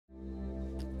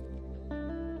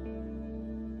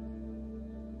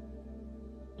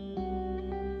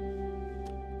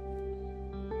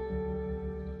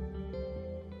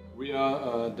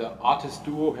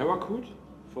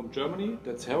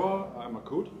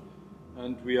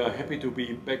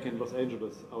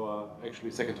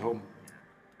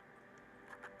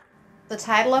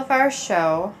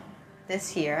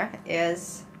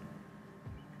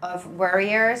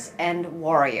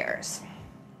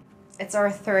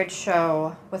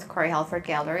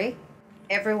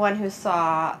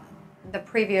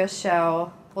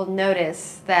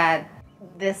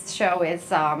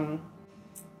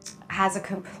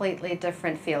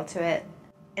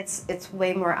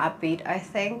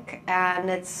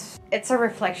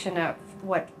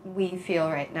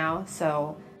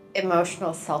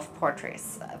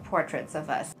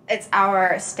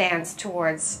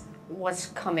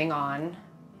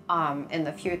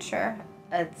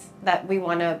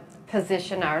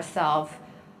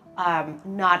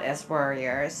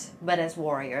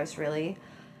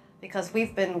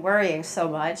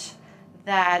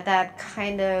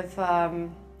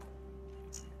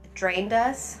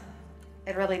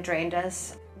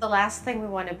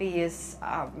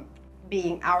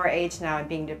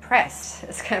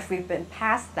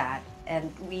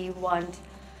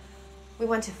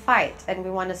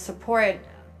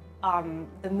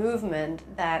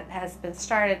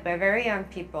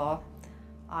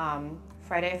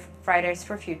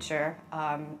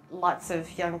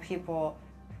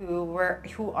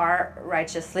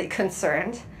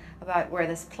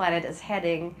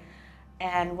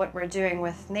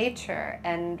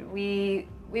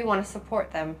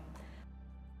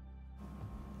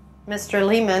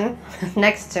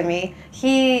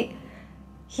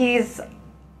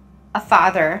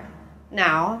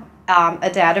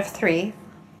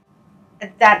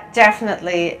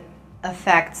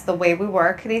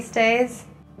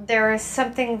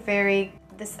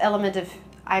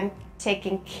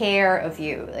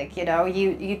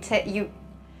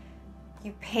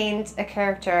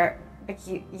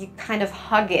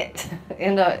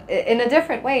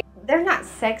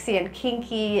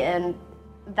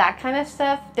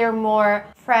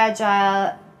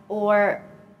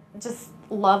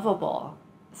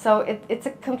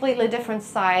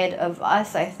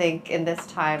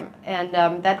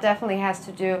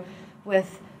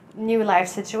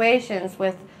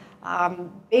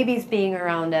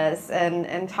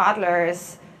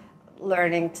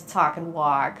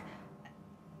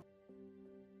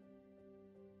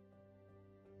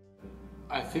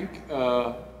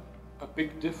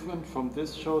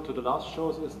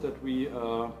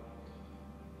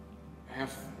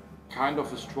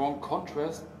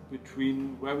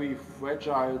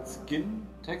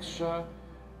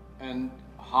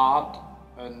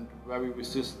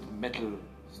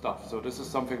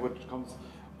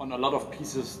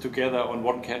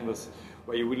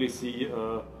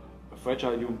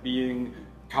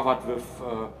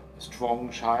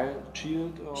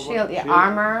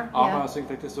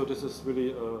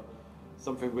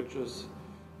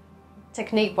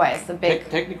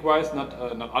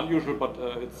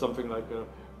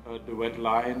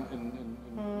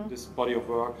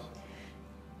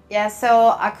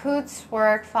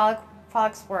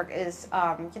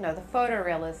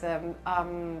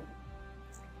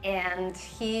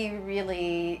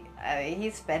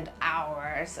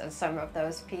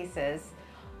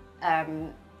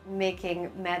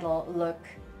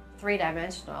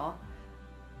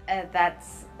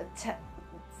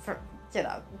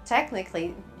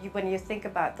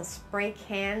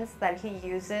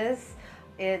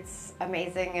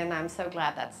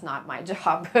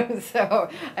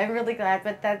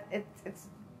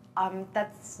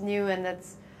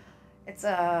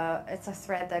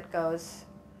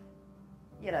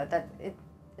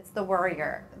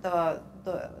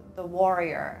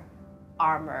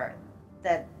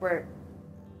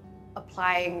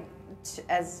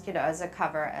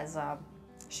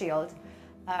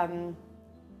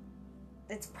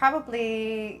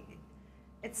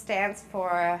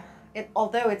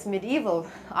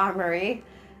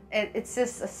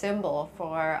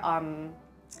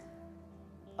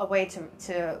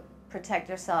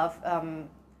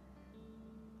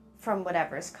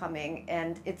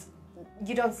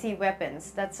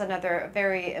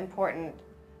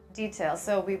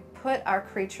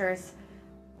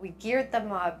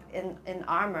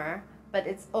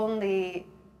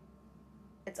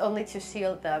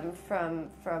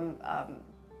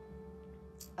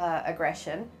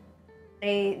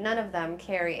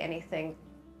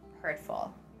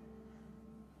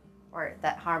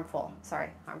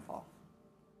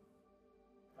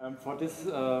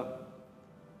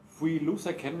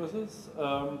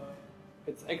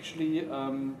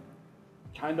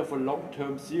kind of a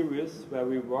long-term series where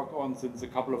we work on since a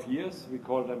couple of years. We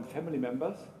call them family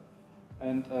members,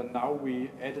 and now we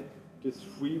added these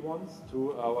 3 ones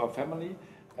to our family,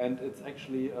 and it's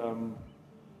actually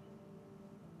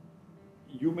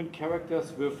human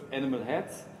characters with animal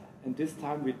heads, and this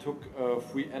time we took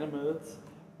 3 animals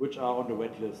which are on the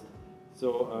wet list.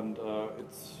 So, and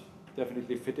it's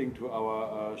definitely fitting to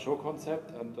our show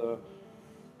concept, and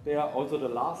they are also the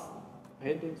last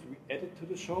paintings we added to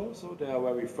the show, so they are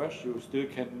very fresh. You still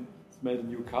can smell the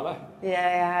new color.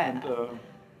 Yeah. And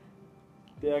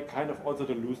they are kind of also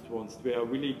the loose ones. They are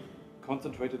really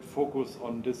concentrated focus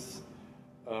on this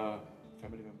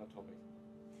family member topic.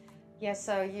 Yeah,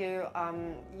 so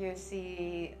you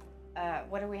see,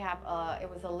 what do we have? It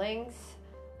was a lynx,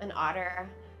 an otter,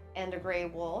 and a gray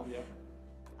wolf.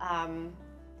 Yeah.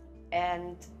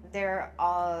 And they're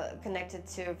all connected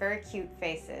to very cute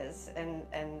faces and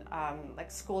like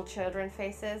school children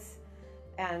faces,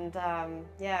 and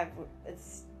yeah,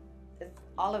 it's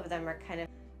all of them are kind of,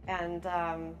 and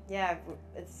yeah,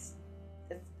 it's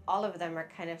all of them are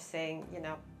kind of saying, you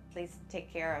know, please take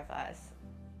care of us,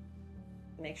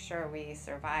 make sure we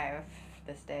survive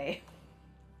this day.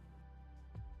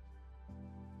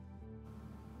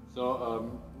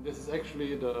 So this is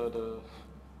actually the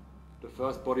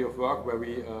first body of work where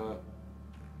we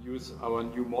use our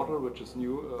new model, which is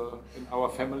new in our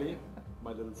family,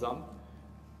 my little son.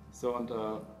 So, and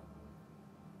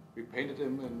we painted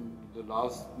him in the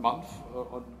last month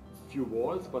on a few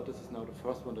walls, but this is now the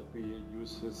first one that we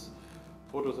use his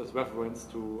photos as reference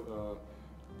to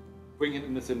bring it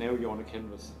in a scenario on a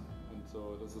canvas. And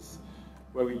so this is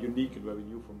very unique and very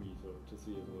new for me, so to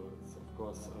see it. So it's of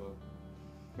course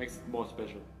makes it more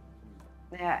special.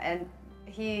 Yeah, and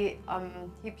he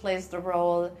plays the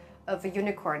role of a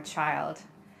unicorn child,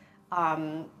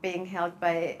 being held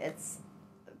by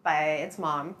its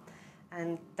mom,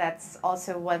 and that's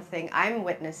also one thing I'm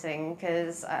witnessing,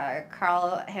 because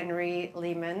Carl Henry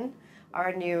Lehman,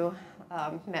 our new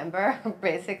member,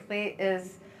 basically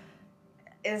is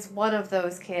one of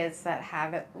those kids that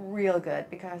have it real good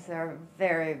because they're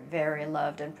very, very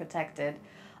loved and protected.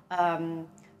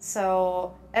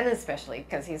 So, and especially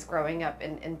because he's growing up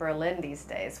in Berlin these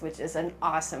days, which is an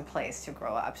awesome place to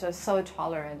grow up. So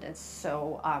tolerant and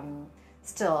so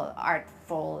still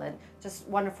artful and just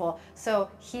wonderful. So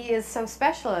he is so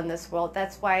special in this world.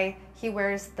 That's why he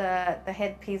wears the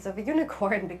headpiece of a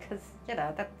unicorn, because, you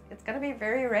know, that it's going to be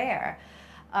very rare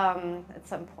at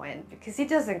some point, because he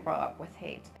doesn't grow up with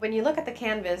hate. When you look at the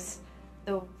canvas,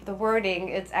 the wording,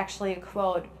 it's actually a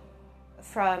quote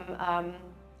from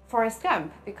Forrest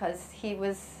Gump, because he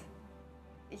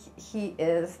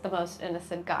is the most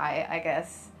innocent guy, I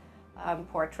guess,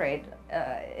 portrayed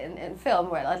in film.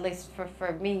 Well, at least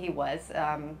for me, he was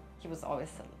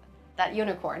always that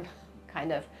unicorn,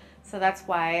 kind of. So that's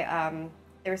why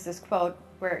there's this quote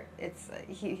where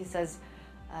he says,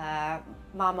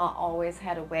 "Mama always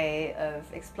had a way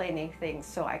of explaining things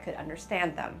so I could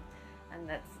understand them," and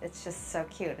it's just so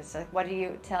cute. It's like, what do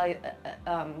you tell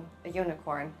a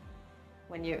unicorn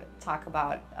when you talk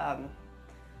about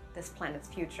this planet's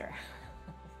future?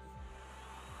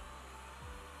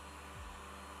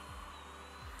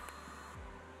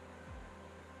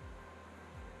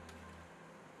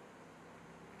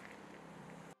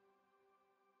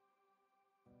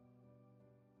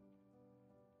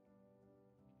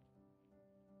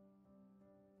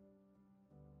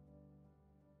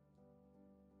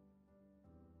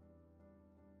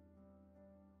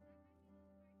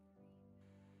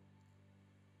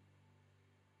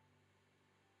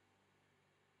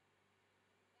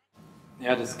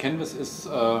 Yeah, this canvas is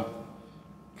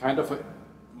kind of a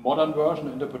modern version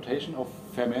interpretation of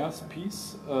Vermeer's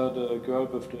piece, the girl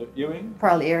with the earring.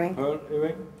 Pearl earring. Pearl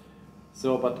earring.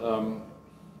 So, but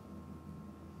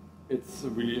it's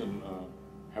really an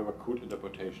Herakut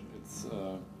interpretation. It's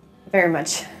very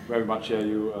much. Very much, yeah.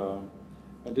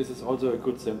 And this is also a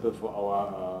good sample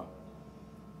for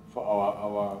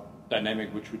our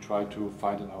dynamic, which we try to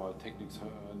find in our techniques,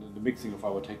 in the mixing of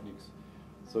our techniques.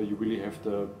 So you really have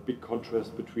the big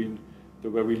contrast between the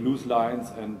very loose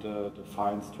lines and the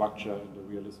fine structure and the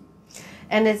realism.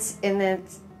 And it's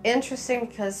interesting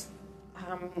because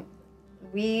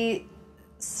we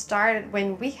started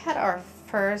when we had our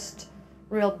first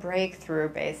real breakthrough.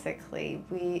 Basically,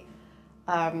 we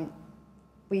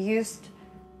used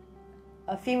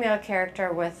a female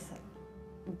character with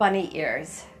bunny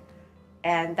ears,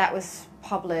 and that was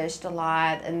published a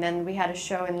lot. And then we had a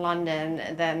show in London,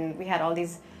 and then we had all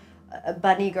these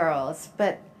bunny girls.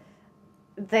 But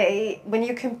when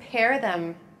you compare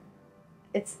them,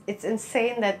 it's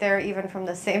insane that they're even from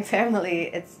the same family.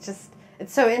 It's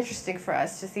it's so interesting for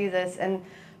us to see this. And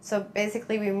so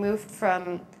basically we moved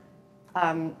from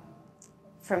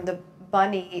the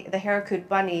bunny, the Herakut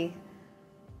bunny,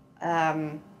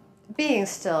 being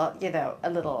still, you know, a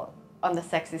little on the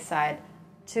sexy side,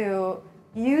 to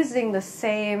using the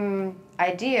same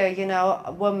idea, you know,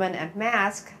 a woman and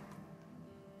mask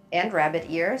and rabbit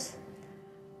ears,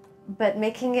 but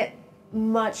making it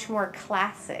much more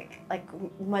classic, like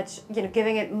much, you know,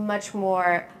 giving it much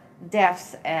more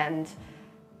depth and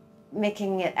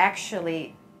making it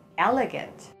actually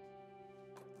elegant.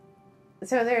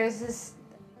 So there's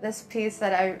this piece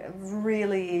that I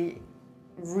really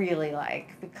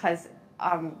like, because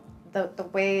the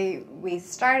way we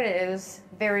started is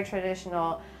very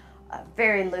traditional,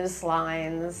 very loose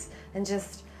lines, and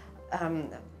just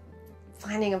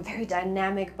finding a very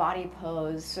dynamic body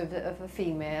pose of a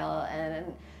female,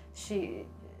 and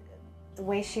the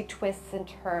way she twists and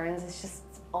turns is just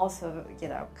also, you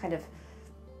know, kind of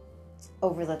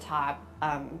over the top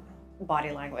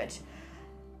body language.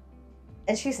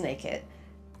 And she's naked,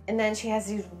 and then she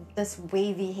has this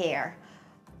wavy hair.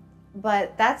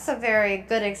 But that's a very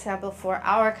good example for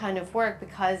our kind of work,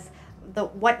 because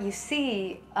what you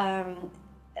see,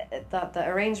 the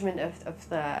arrangement of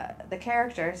the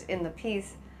characters in the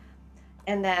piece,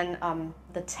 and then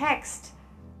the text,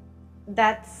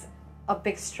 that's a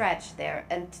big stretch there.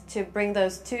 And to bring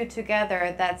those two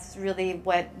together, that's really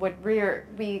what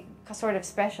we sort of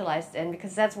specialized in,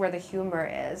 because that's where the humor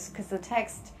is. Because the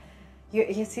text,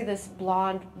 you see this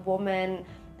blonde woman,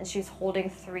 and she's holding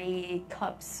 3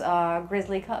 cups,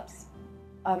 grizzly cups.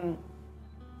 And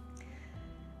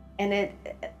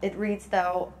it reads,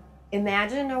 though,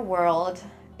 imagine a world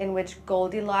in which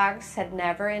Goldilocks had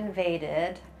never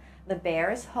invaded the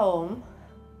bears' home,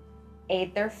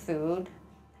 ate their food,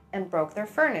 and broke their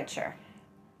furniture.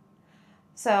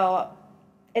 So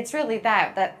it's really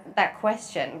that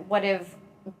question. What if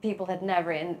people had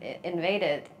never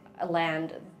invaded a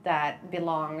land that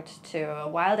belonged to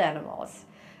wild animals?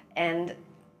 And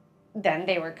then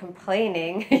they were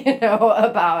complaining, you know,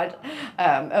 about,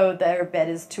 oh, their bed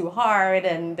is too hard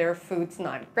and their food's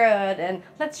not good, and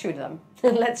let's shoot them.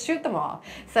 Let's shoot them all.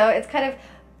 So it's kind of,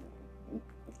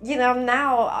 you know,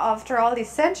 now after all these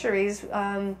centuries,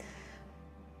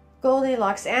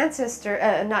 Goldilocks'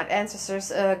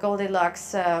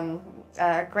 Goldilocks'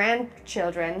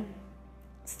 grandchildren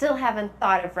still haven't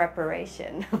thought of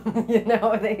reparation. You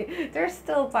know, they're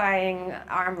still buying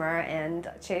armor and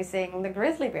chasing the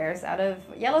grizzly bears out of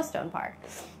Yellowstone Park.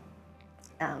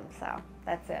 So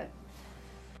that's it.